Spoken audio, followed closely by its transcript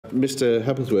Mr.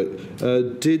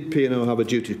 Hebblethwaite, did P&O have a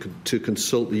duty to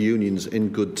consult the unions in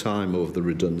good time over the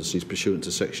redundancies pursuant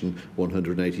to Section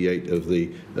 188 of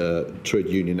the Trade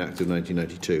Union Act of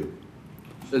 1992?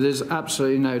 So there's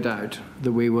absolutely no doubt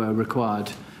that we were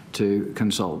required to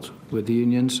consult with the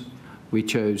unions. We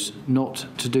chose not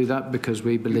to do that because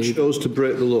we believe... You chose to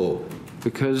break the law?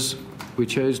 Because we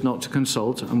chose not to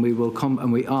consult, and we will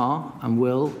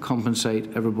will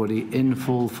compensate everybody in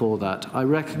full for that. I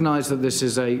recognise that this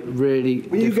is a really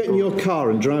When you get in your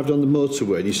car and drive down the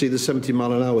motorway and you see the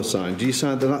 70-mile-an-hour sign, do you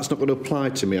say that that's not going to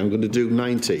apply to me, I'm going to do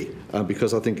 90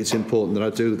 because I think it's important that I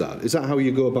do that? Is that how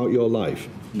you go about your life?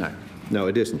 No. No,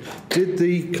 it isn't. Did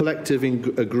the collective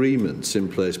agreements in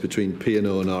place between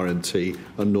P&O and RMT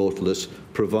and Nautilus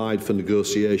provide for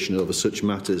negotiation over such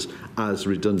matters as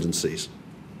redundancies?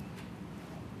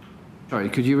 Sorry,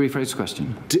 could you rephrase the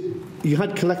question? You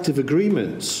had collective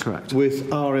agreements. Correct. With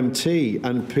RMT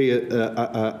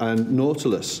and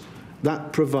Nautilus.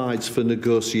 That provides for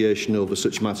negotiation over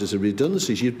such matters as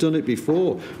redundancies. You've done it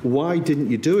before. Why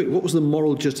didn't you do it? What was the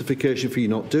moral justification for you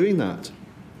not doing that?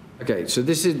 Okay, so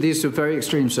these are very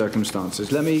extreme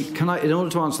circumstances. In order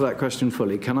to answer that question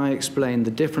fully, can I explain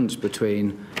the difference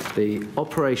between the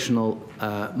operational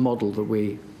model that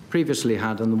we previously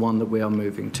had and the one that we are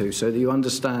moving to, so that you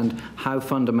understand how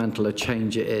fundamental a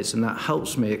change it is, and that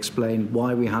helps me explain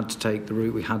why we had to take the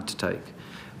route we had to take.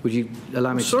 Would you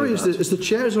allow me to do that? Sorry, as the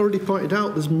Chair has already pointed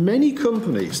out, there's many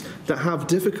companies that have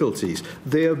difficulties.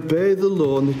 They obey the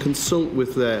law and they consult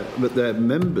with their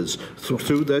members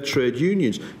through their trade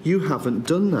unions. You haven't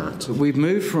done that. We've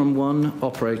moved from one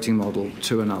operating model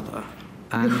to another.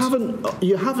 And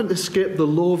you haven't escaped the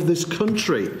law of this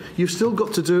country. You've still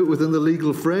got to do it within the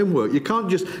legal framework. You can't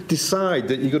just decide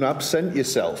that you're going to absent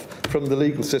yourself from the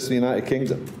legal system of the United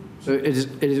Kingdom. So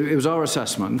it was our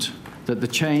assessment that the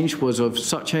change was of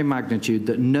such a magnitude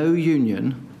that no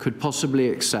union could possibly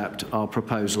accept our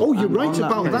proposal. Oh, you're right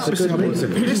about that, Mr.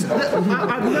 Hamilton.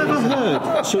 I've never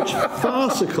heard such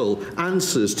farcical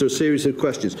answers to a series of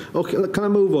questions. Okay, can I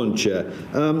move on, Chair?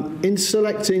 In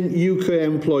selecting UK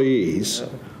employees,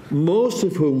 most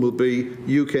of whom will be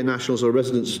UK nationals or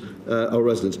residents,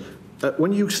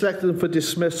 when you select them for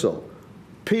dismissal,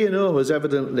 P&O has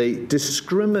evidently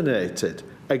discriminated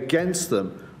against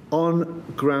them on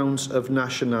grounds of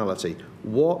nationality.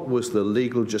 What was the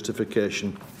legal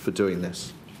justification for doing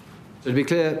this? So to be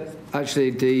clear, actually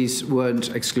these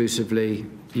weren't exclusively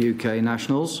UK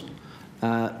nationals.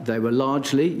 They were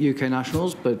largely UK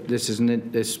nationals, but this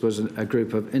was a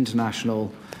group of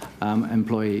international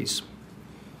employees.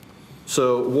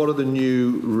 So what are the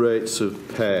new rates of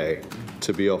pay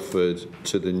to be offered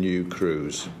to the new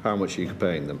crews? How much are you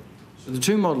paying them? The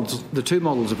two models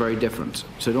are very different.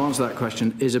 So to answer that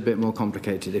question is a bit more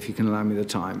complicated, if you can allow me the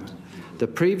time. The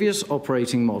previous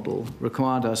operating model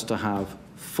required us to have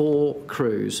 4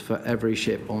 crews for every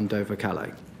ship on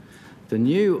Dover-Calais. The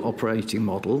new operating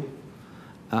model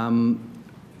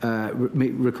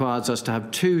requires us to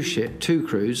have 2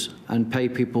 crews and pay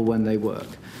people when they work.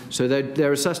 So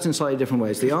they're assessed in slightly different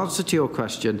ways. The answer to your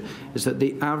question is that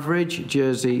the average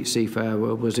Jersey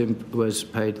seafarer was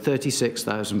paid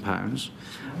 £36,000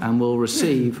 and will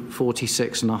receive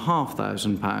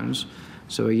 £46,500,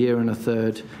 so a year and a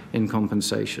third in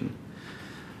compensation.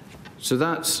 So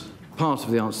that's part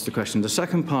of the answer to the question. The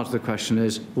second part of the question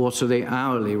is, what are the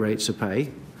hourly rates of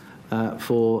pay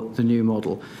for the new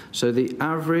model? So the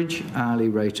average hourly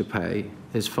rate of pay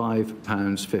is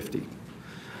 £5.50.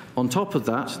 On top of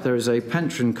that, there is a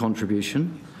pension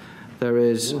contribution, there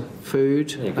is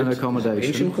food and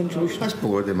accommodation. That's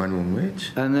more than minimum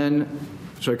wage. And then,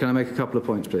 sorry, can I make a couple of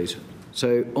points, please?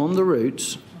 So on the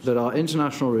routes that are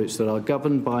international routes that are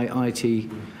governed by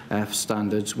ITF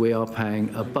standards, we are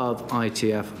paying above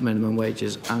ITF minimum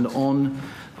wages. And on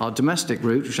our domestic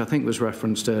route, which I think was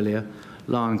referenced earlier,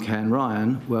 Lion, Cairn,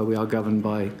 Ryan, where we are governed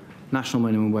by national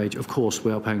minimum wage, of course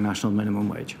we are paying national minimum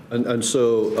wage. And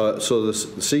so the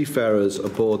seafarers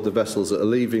aboard the vessels that are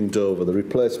leaving Dover, the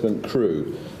replacement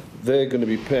crew, they're going to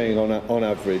be paying on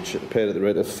average, paid at the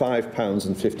rate of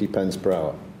 £5.50 per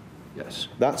hour. Yes.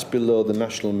 That's below the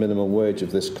national minimum wage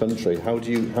of this country. How do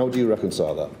you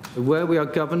reconcile that? Where we are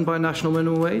governed by national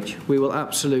minimum wage, we will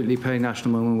absolutely pay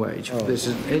national minimum wage. Oh. This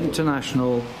is an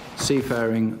international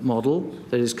seafaring model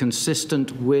that is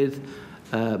consistent with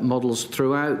models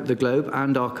throughout the globe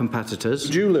and our competitors.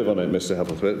 Could you live on it, Mr.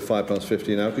 Hebblethwaite,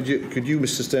 £5.50 an hour? Could you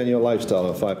sustain your lifestyle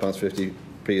on £5.50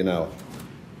 an hour?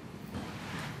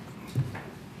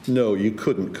 No, you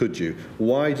couldn't, could you?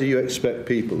 Why do you expect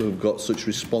people who've got such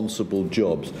responsible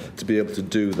jobs to be able to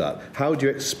do that? How do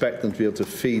you expect them to be able to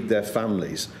feed their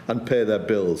families and pay their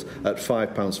bills at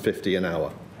 £5.50 an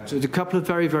hour? So there's a couple of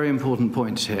very, very important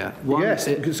points here. Yes,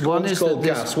 because one's called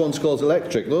gas, one's called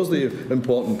electric. Those are the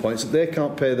important points. They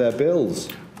can't pay their bills.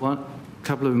 One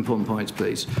couple of important points,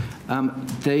 please.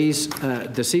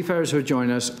 The seafarers who are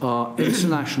joining us are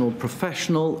international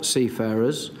professional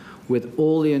seafarers with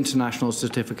all the international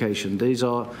certification. These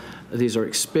are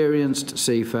experienced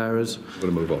seafarers. I'm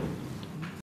going to move on.